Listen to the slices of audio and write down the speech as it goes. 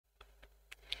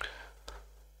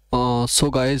So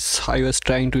guys, I was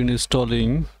trying to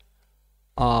installing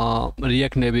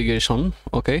React navigation,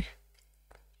 okay,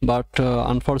 but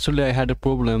unfortunately I had a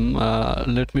problem.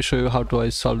 Let me show you how to I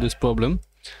solve this problem.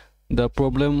 The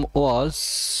problem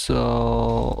was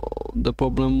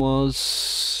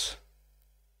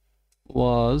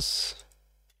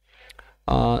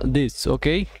this,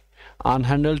 okay,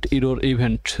 unhandled error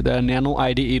event, the nano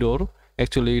id error.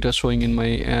 Actually it is showing in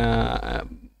my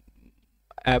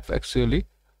app actually.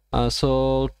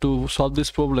 So to solve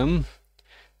this problem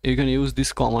you can use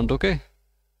this command, okay.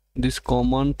 This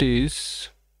command is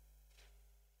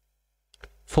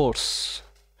force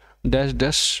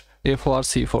force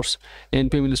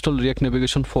npm install react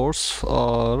navigation force,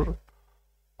 or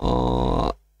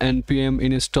npm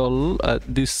install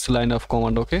this line of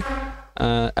command, okay,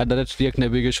 @ react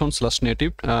navigation /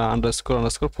 native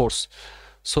 __ force.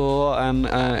 So and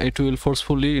it will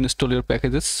forcefully install your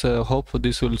packages. Hope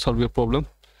this will solve your problem.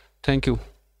 Thank you.